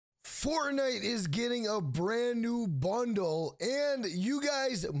Fortnite is getting a brand new bundle, and you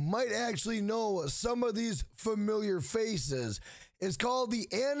guys might actually know some of these familiar faces. It's called the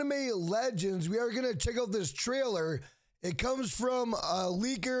Anime Legends. We are going to check out this trailer. It comes from a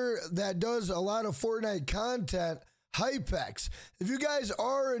leaker that does a lot of Fortnite content, Hypex. If you guys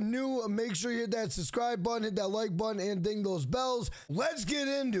are new, make sure you hit that subscribe button, hit that like button, and ding those bells. Let's get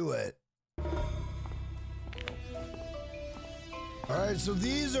into it. All right, so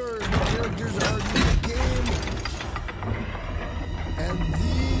these are the characters that are in the game, and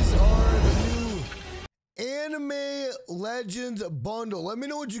these are the new Anime Legends bundle. Let me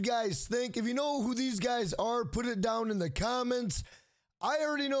know what you guys think. If you know who these guys are, put it down in the comments. I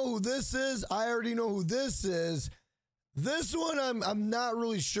already know who this is. I already know who this is. This one I'm not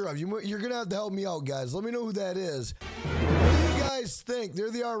really sure of. You're gonna have to help me out, guys. Let me know who that is. What do you guys think?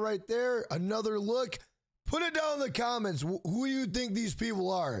 There they are right there. Another look. Put it down in the comments who you think these people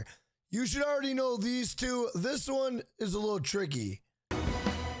are. You should already know these two. This one is a little tricky.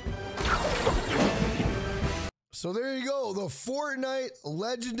 So there you go. The Fortnite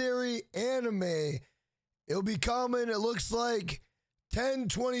Legendary Anime. It'll be coming, it looks like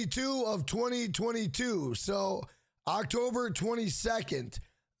 10/22 of 2022. So October 22nd.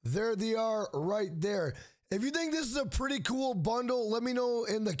 There they are right there. If you think this is a pretty cool bundle, let me know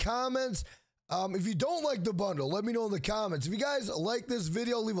in the comments. If you don't like the bundle, let me know in the comments. If you guys like this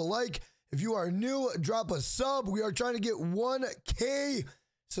video, leave a like. If you are new, drop a sub. We are trying to get 1K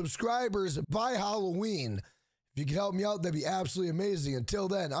subscribers by Halloween. If you can help me out, that'd be absolutely amazing. Until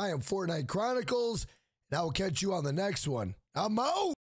then, I am Fortnite Chronicles, and I will catch you on the next one. I'm out.